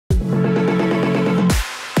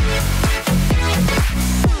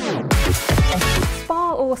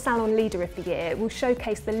Salon Leader of the Year will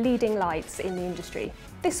showcase the leading lights in the industry.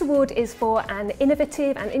 This award is for an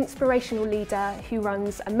innovative and inspirational leader who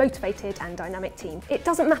runs a motivated and dynamic team. It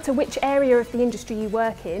doesn't matter which area of the industry you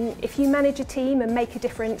work in, if you manage a team and make a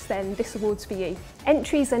difference, then this award's for you.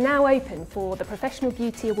 Entries are now open for the Professional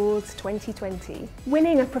Beauty Awards 2020.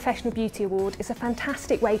 Winning a Professional Beauty Award is a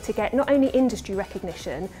fantastic way to get not only industry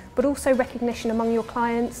recognition, but also recognition among your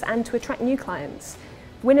clients and to attract new clients.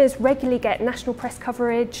 Winners regularly get national press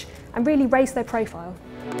coverage and really raise their profile.